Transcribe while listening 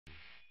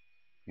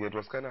Yeah, it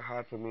was kind of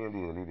hard for me in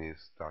the early days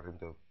starting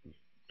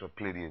to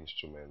play the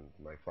instrument.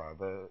 My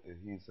father,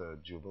 he's a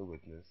Jehovah's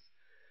Witness.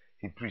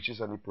 He preaches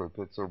on the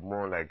pulpit, so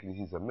more likely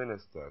he's a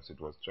minister. So it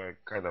was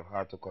kind of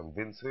hard to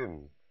convince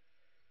him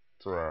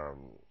to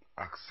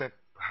accept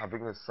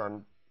having his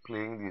son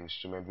playing the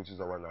instrument, which is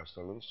our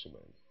national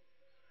instrument.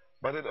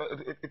 But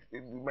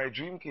my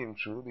dream came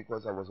true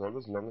because I was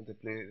always longing to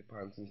play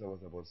pan since I was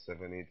about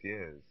 7, 8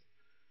 years.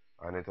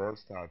 And it all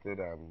started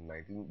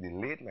the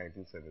late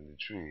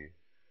 1973,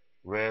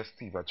 where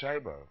Steve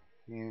Achaiba,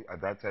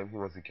 at that time he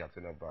was the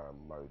captain of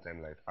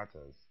Maritime Life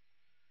Hatters.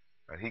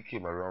 And he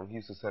came around, he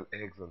used to sell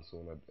eggs and so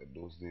on at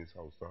those days,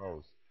 house to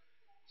house.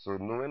 So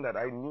knowing that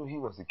I knew he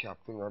was the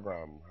captain of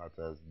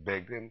Hatters,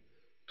 begged him,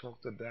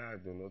 talk to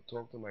dad,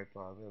 talk to my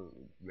father,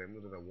 let him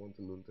know that I want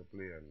to learn to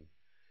play. And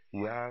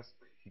he asked,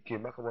 he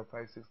came back about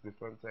 5, 6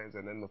 different times,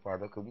 and then my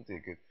father couldn't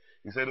take it.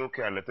 He said,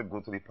 okay, I'll let it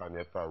go to the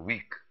pioneer for a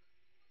week,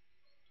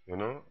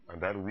 and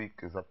that week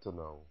is up to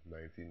now,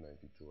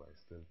 1992, I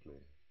still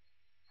play.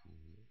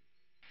 Mhm.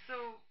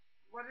 So,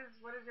 what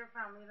is your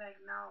family like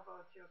now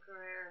about your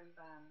career and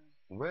band?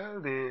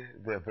 Well,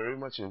 they're very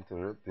much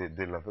into it.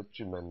 They love it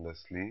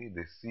tremendously.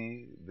 They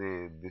see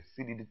the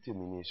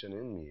determination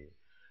in me,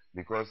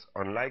 because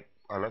unlike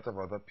a lot of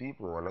other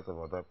people, a lot of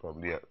other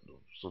probably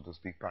so to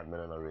speak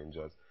partner and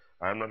arrangers,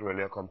 I'm not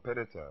really a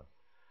competitor.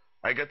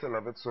 I get to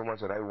love it so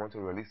much that I want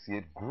to really see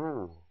it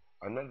grow,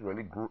 and not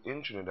really grow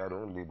in Trinidad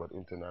only, but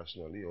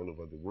internationally all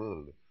over the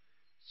world.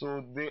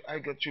 So I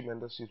get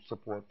tremendous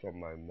support from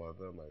my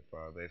mother, my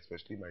father,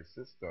 especially my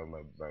sister,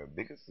 my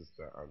biggest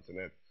sister,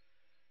 Antoinette.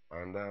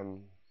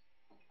 And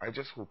I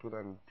just hope it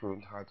and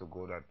praying hard to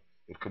God that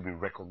it could be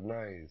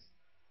recognized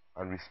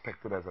and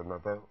respected as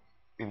another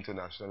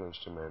international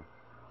instrument,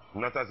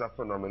 not as a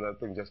phenomenal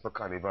thing just for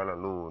carnival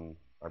alone,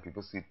 and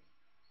people see it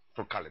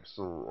for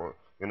calypso, or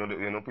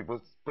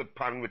people put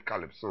pan with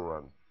calypso,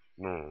 and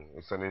no,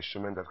 it's an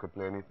instrument that could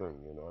play anything,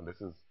 and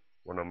this is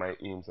one of my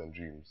aims and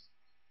dreams.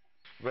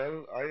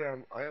 Well, I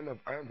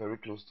am very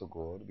close to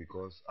God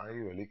because I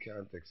really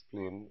can't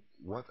explain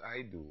what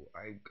I do.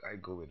 I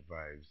go with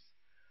vibes.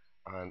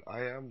 And I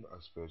am a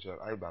spiritual.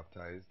 I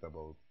baptized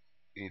about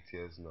 8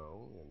 years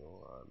now,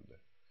 and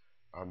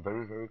I'm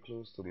very, very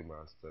close to the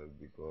Master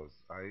because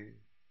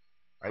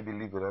I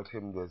believe without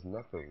Him there's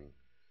nothing,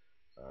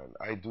 and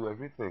I do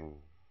everything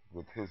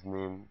with His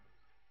name,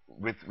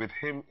 with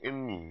Him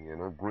in me,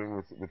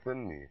 growing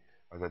within me.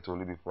 As I told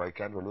you before, I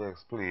can't really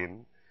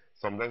explain.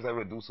 Sometimes I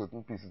would do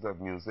certain pieces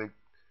of music,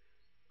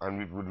 and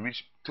we would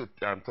reach to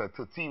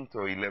 13th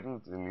or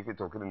 11th, and if you're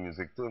talking in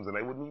music terms, and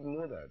I wouldn't even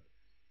know that.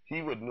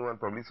 He would know, and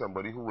probably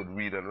somebody who would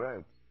read and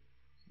write.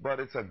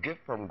 But it's a gift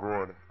from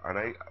God,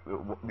 and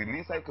the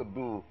least I could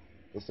do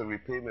is to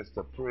repay him, is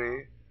to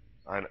pray,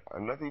 and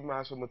not even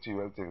ask for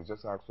material things.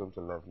 Just ask for him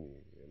to love me,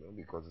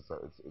 because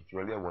it's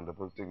really a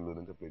wonderful thing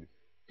learning to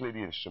play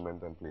the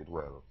instrument and play it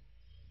well.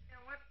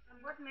 Yeah,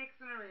 what makes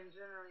an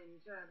arranger an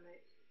arranger?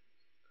 Like,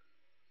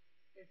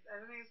 it's I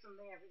don't think it's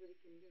something everybody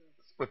can do.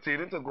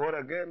 Pertaining to God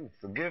again,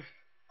 it's a gift.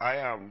 I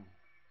am.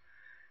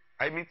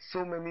 I meet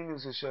so many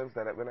musicians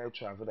that when I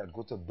travel, that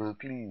go to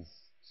Berkeley's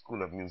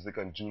School of Music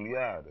and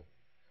Juilliard,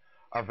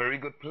 are very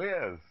good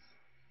players,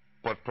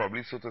 but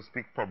probably, so to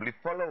speak, probably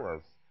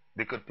followers.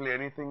 They could play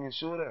anything you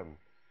show them.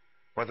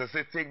 But I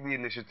say take the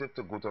initiative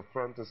to go to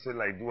front to say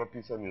like do a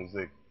piece of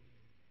music.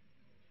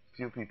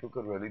 Few people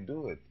could really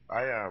do it.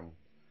 I am.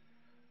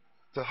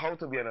 So how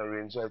to be an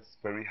arranger, it's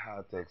very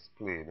hard to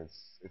explain.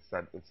 It's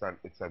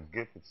a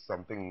gift. It's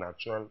something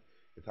natural.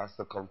 It has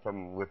to come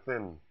from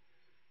within.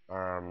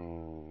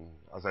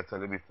 As I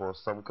tell you before,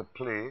 some could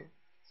play,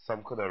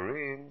 some could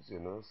arrange.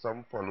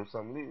 Some follow,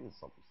 some lead.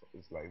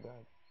 It's like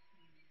that.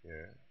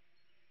 Yeah.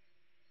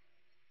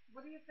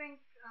 What do you think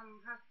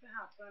has to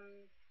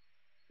happen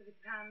for the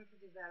pan to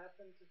develop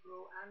and to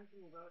grow and to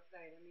move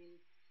outside? I mean,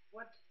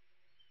 what?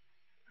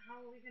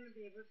 How are we going to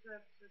be able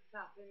to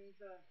tap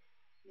into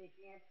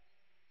making it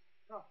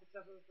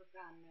profitable for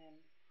pan men?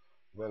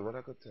 Well, what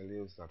I could tell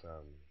you is that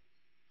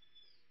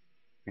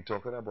we're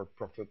talking about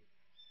profit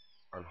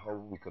and how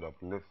we could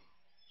uplift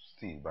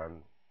steel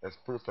band as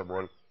first of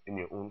all in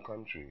your own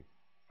country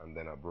and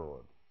then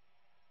abroad.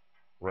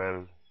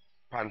 Well,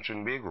 Pan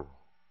Trinbago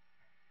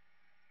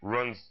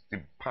runs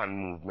the pan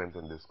movement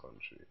in this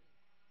country.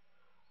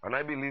 And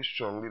I believe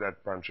strongly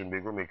that Pan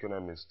Trinbago making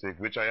a mistake,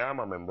 which I am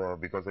a member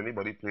of, because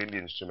anybody playing the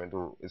instrument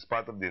who is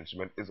part of the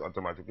instrument is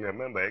automatically a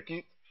member, eh,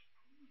 Keith?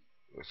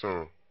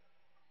 So,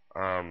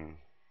 um,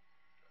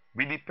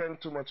 we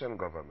depend too much on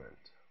government.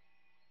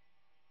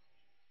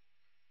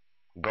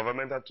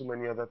 Government had too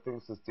many other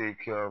things to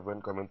take care of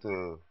when coming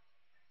to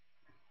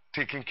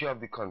taking care of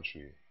the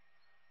country.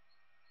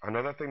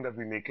 Another thing that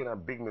we're making a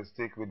big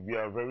mistake with, we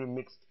are very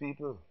mixed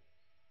people.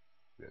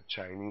 We are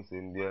Chinese,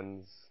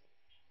 Indians.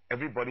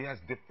 Everybody has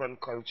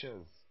different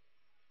cultures.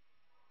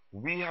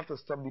 We have to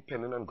stop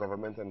depending on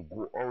government and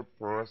go out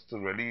for us to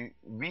really,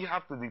 we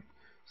have to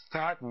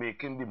start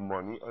making the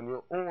money on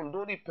your own.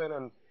 Don't depend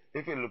on,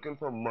 if you're looking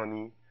for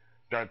money,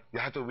 that you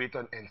have to wait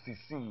on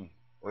NCC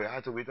or you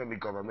have to wait on the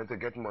government to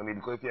get money,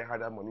 because if you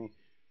had that money,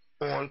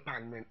 all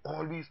panmen,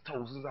 all these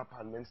thousands of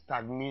panmen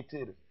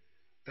stagnated.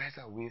 That's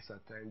a waste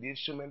of time. The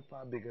instrument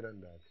far bigger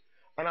than that.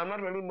 And I'm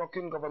not really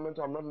mocking government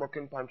or I'm not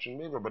mocking Pancho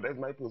Negro, but that's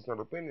my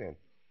personal opinion.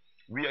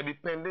 We are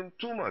depending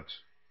too much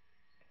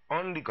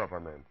on the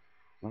government.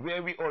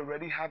 Where we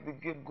already have the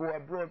give go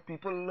abroad.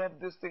 People love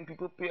this thing.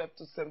 People pay up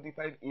to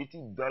 $75,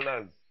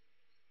 $80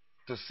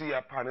 to see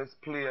a panelist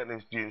play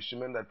the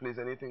instrument that plays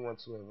anything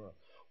whatsoever.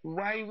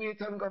 Why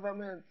wait on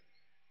government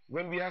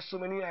when we have so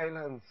many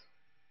islands?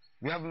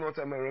 We have North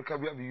America,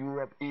 we have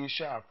Europe,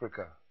 Asia,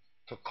 Africa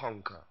to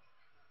conquer.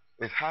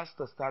 It has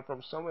to start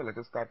from somewhere. Let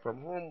it start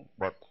from home.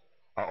 But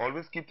I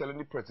always keep telling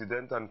the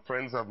president and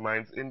friends of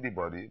mine in the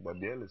body, but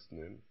they're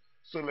listening.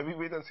 So let me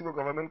wait and see what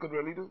government could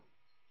really do.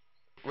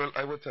 Well,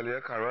 I will tell you,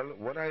 Carol,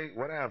 what I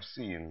have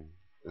seen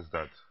is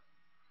that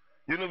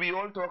we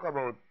all talk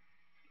about,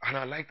 and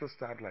I like to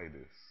start like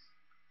this.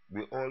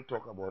 We all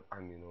talk about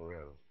Andy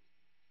Norell,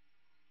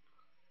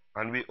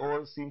 and we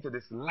all seem to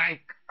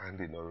dislike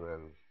Andy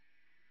Norell.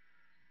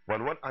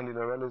 But what Andy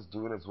Norell is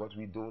doing is what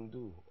we don't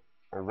do,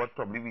 or what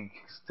probably we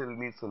still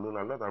need to learn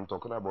a lot. I'm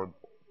talking about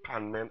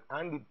Panman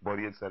and the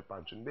body itself,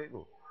 Panchin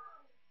Bego.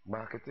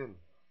 Marketing.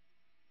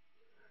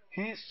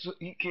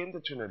 He came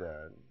to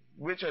Trinidad,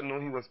 which I know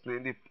he was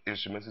playing the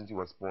instruments since he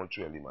was born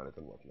through early marriage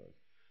and whatnot.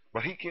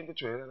 But he came to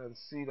Trinidad and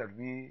see that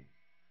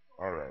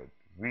alright,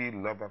 we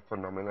love a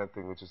phenomenal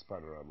thing which is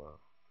Panorama,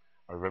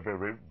 a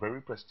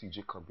very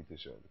prestigious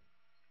competition.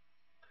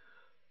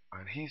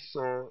 And he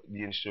saw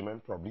the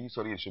instrument a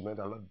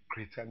lot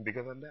greater and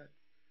bigger than that.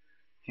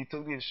 He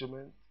took the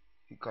instrument,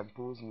 he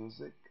composed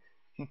music,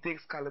 he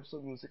takes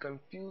calypso music and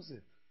fuses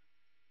it,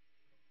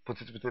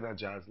 puts it within a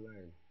jazz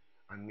line,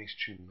 and makes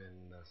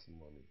tremendous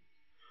money.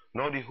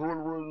 Now the whole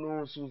world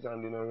knows who's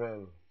Andy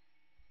Norell,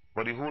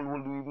 but the whole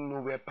world don't even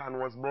know where Pan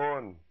was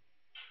born.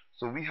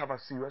 So we have a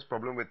serious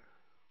problem with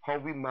how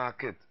we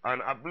market.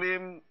 And I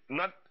blame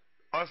not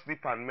us, the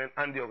Pan men,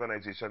 and the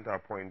organization to a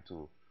point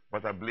too,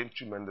 but I blame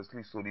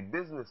tremendously so the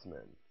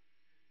businessmen.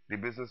 The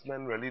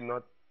businessmen really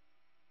not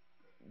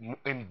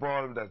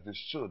involved as they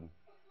should,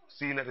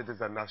 seeing that it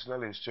is a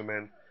national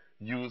instrument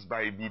used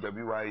by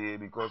BWIA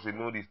because they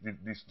know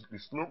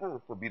this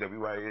logo for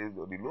BWIA,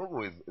 or the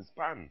logo is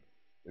pan,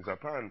 is a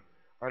pan.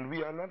 And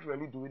we are not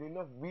really doing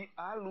enough. We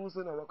are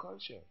losing our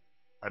culture.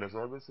 I just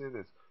always say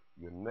this,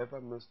 you never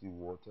miss the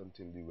water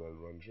until the well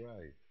runs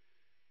dry.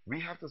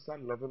 We have to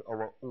start loving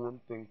our own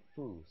thing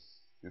first.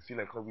 You see,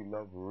 like how we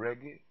love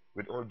reggae,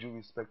 with all due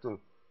respect to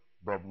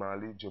Bob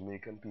Marley,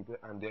 Jamaican people,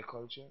 and their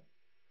culture.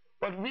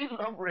 But we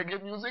love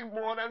reggae music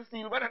more than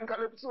Steelman and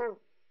Calypso.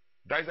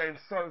 That is an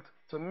insult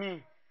to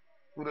me,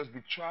 who does be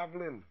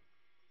traveling,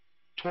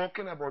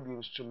 talking about the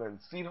instrument,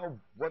 seeing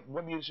what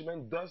the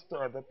instrument does to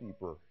other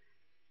people.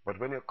 But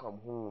when you come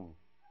home,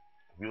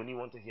 we only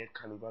want to hear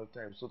carnival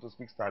time, so to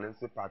speak, Stalin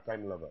say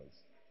part-time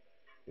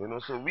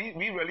lovers. So we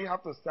really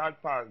have to start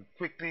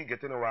quickly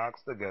getting our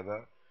acts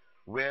together,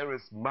 where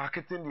it's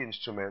marketing the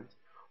instrument,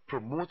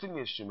 promoting the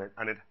instrument,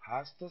 and it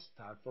has to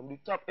start from the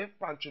top. If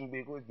Panchin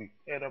Bego is the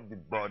head of the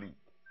body,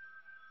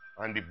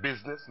 and the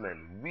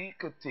businessmen, we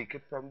could take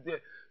it from there.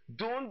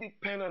 Don't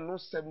depend on no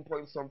 7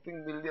 point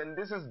something million.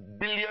 This is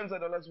billions of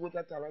dollars worth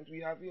of talent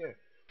we have here.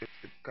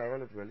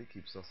 Carol, it really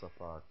keeps us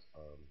apart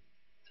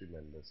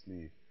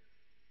tremendously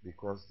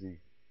because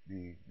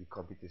the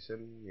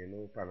competition,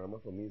 Panama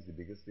for me is the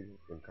biggest thing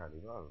in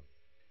Carnival.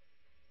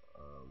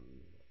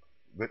 Um,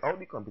 Without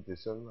the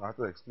competition, I have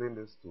to explain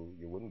this to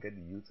you wouldn't get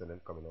the youth and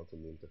then coming out to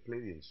learn to play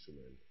the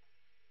instrument.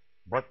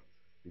 But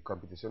the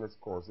competition is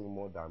causing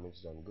more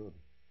damage than good.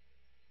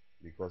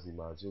 Because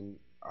imagine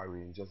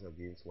arrangers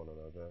against one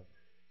another.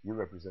 You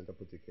represent a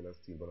particular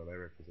steel band and I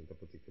represent a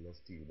particular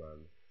steel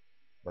band.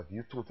 But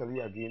you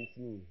totally against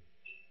me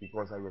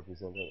because I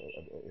represent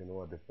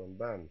a different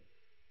band.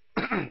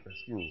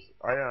 Excuse.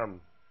 I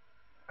am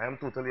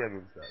totally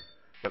against that.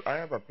 But I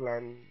have a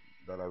plan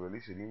that I really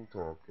shouldn't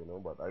talk,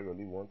 but I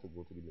really want to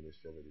go to the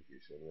Ministry of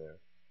Education where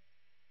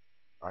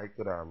I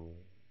could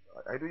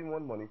I don't even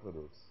want money for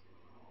this.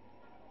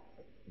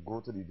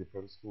 Go to the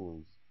different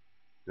schools,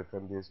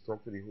 different days,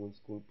 talk to the whole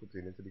school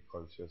pertaining to the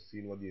culture,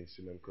 seeing what the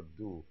instrument could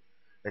do,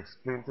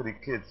 explain to the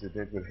kids that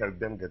it will help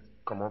them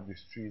come off the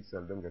streets,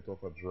 help them get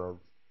off of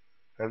drugs,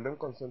 help them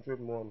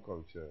concentrate more on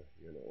culture.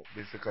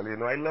 Basically,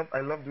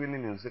 I love doing the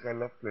music, I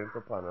love playing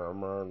for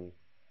Panama,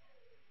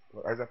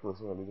 but as a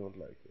person, I really don't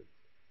like it.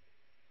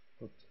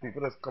 But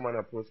people just come and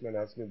approach me and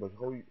ask me, but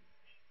how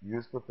you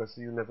as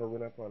professor, you never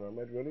win a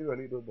Panama? It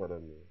really don't bother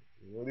me.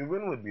 The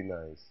win would be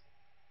nice,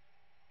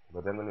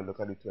 but then when you look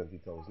at the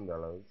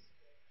 $20,000,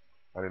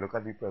 and you look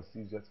at the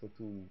prestige just for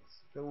 2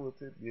 weeks, they're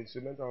worth it. The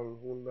instrument are a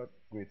whole lot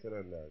greater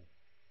than that.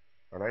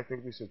 And I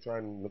think we should try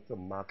and look to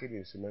market the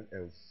instrument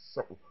in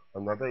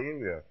another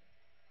area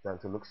than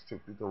to look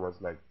strictly towards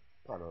like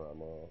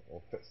panorama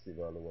or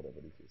festival or whatever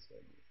the case may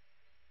be.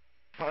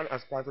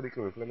 As part of the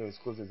curriculum in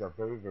schools is a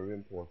very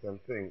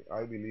important thing.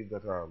 I believe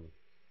that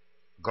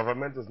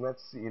government is not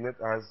seeing it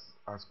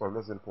as probably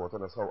as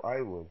important as how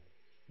I would,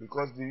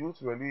 because the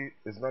youth really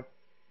is not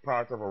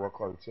part of our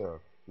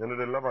culture. They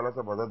love a lot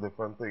of other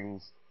different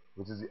things,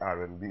 which is the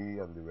R&B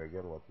and the reggae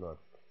and whatnot.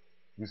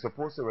 We're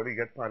supposed to really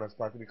get pan as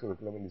part of the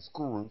curriculum in the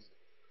schools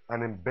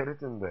and embed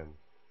it in them.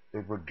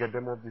 It would get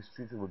them off the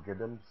streets. It would get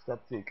them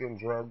stop taking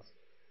drugs.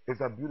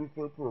 It's a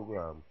beautiful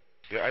program.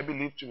 Yeah, I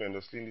believe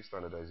tremendously in the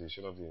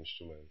standardization of the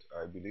instrument.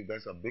 I believe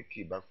that's a big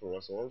key back for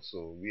us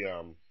also. We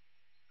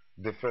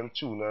different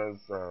tuners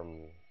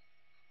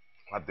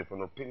have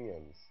different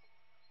opinions.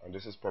 And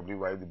this is probably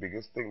why the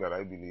biggest thing that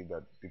I believe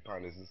that the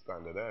pan isn't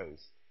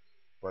standardized.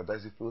 But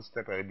that's the first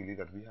step I believe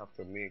that we have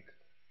to make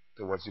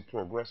towards the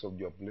progress of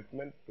the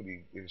upliftment for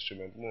the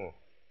instrument more.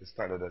 The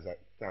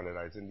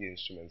standardizing the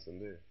instruments in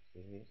there.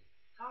 Hmm.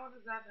 How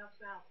does that have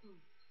to happen?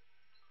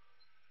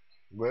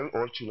 Well,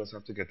 all tuners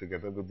have to get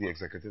together with the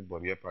executive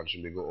body of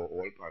Panchamigo or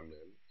all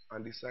panmen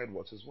and decide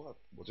what is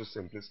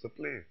simplest to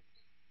play,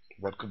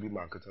 what could be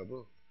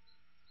marketable.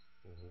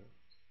 Hmm.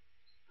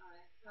 All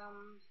right.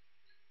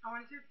 I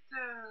wanted to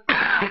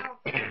talk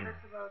a little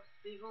bit about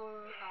the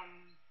whole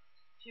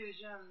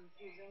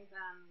fusing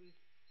pan with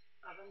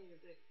other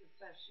music,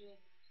 especially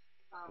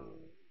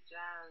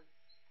jazz,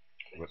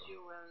 which Well,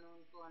 you're well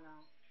known for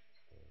now.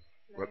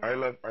 well,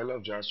 Now, I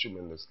love jazz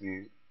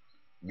tremendously.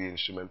 The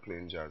instrument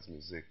playing jazz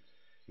music.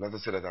 Not to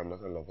say that I'm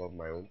not a lover of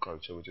my own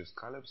culture, which is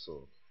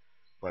calypso,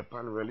 but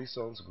pan really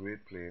sounds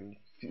great playing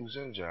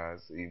fusion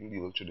jazz, even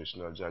the old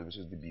traditional jazz, which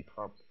is the beat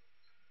hop.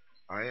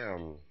 I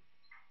am.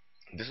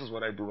 This is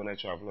what I do when I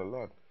travel a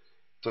lot.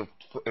 So,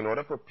 in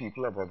order for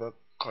people of other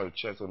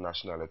cultures or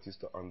nationalities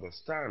to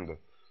understand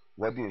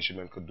what the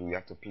instrument could do, you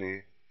have to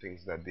play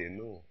things that they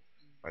know.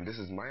 And this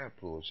is my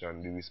approach,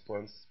 and the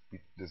response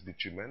this be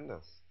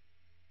tremendous.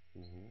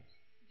 Hmm.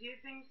 do you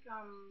think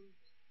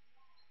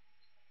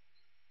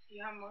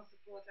you have more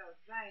support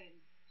outside?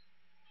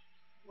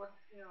 What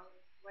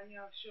when you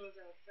have shows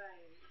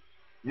outside?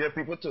 Yeah,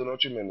 people turn out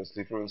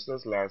tremendously. For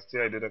instance, last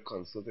year I did a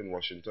concert in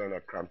Washington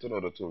at Crampton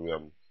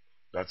Auditorium.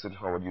 That's in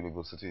Howard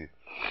University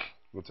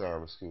with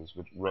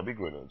with Robbie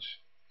Greenwich.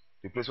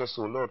 The place was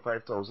sold out,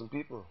 5,000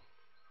 people.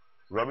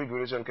 Robbie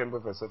Greenwich and Ken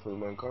Professor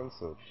Philmore in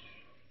concert,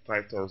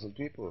 5,000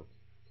 people.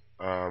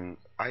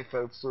 I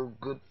felt so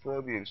good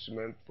for the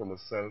instrument for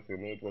myself.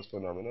 It was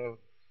phenomenal.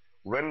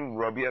 When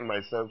Robbie and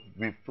myself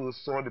we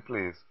first saw the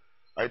place,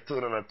 I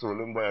turned and I told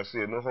him, boy, I say,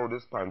 you know how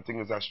this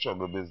panting is a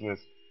struggle business.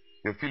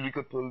 You feel we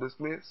could pull this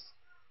place?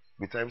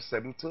 By time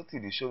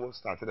 7:30, the show was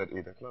started at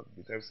 8 o'clock.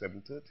 By time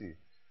 7:30,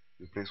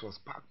 the place was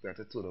packed. They had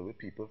to turn away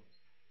people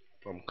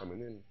from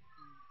coming in.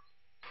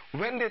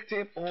 When they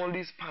tape all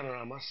these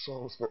panorama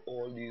songs for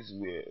all these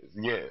years,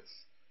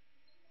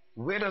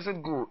 where does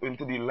it go?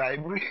 Into the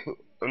library?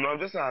 And I'm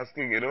just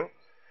asking,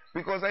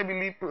 because I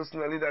believe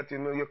personally that,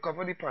 you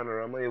cover the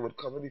panorama, you would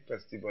cover the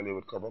festival, you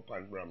would cover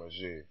Panorama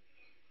J.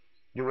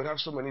 You would have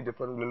so many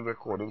different little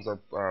recordings of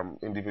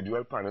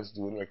individual panels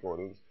doing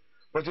recordings,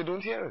 but you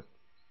don't hear it.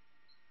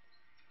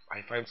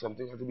 I find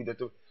something has to be there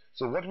too.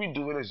 So what we're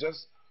doing is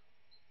just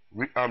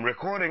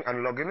recording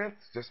and logging it,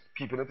 just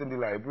keeping it in the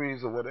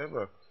libraries or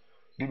whatever.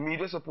 The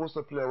media is supposed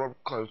to play our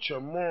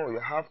culture more. You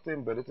have to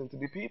embed it into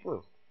the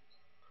people.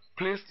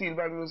 Play steel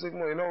band music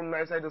more. You know how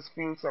nice I just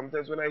feel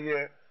sometimes when I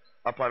hear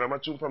a Panama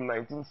tune from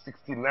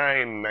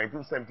 1969,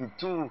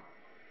 1972.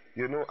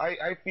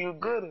 I feel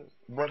good.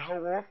 But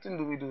how often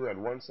do we do that?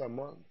 Once a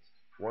month?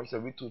 Once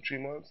every 2, 3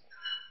 months?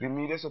 The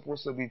media is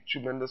supposed to be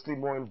tremendously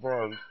more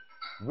involved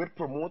with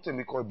promoting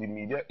because the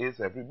media is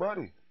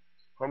everybody.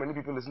 How many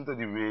people listen to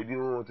the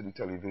radio, to the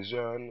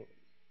television,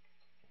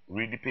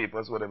 read the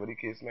papers, whatever the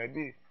case might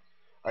be?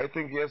 I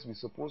think yes, we're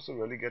supposed to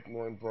really get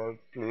more involved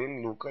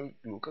playing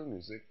local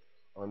music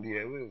on the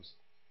airwaves.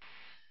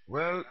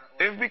 Well,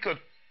 if we could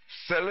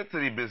sell it to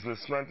the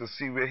businessman to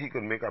see where he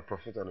could make a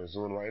profit on his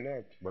own, why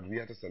not? But we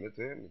have to sell it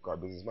to him because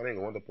businessman ain't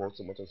going to pour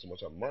so much and so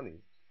much of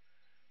money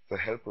to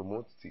help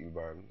promote steel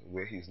band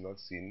where he's not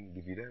seeing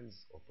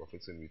dividends or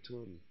profits in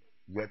return.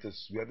 We had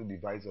to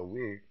devise a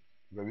way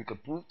where we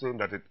could prove to him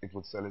that it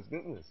would sell his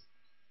business.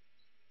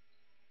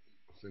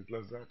 Simple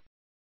as that.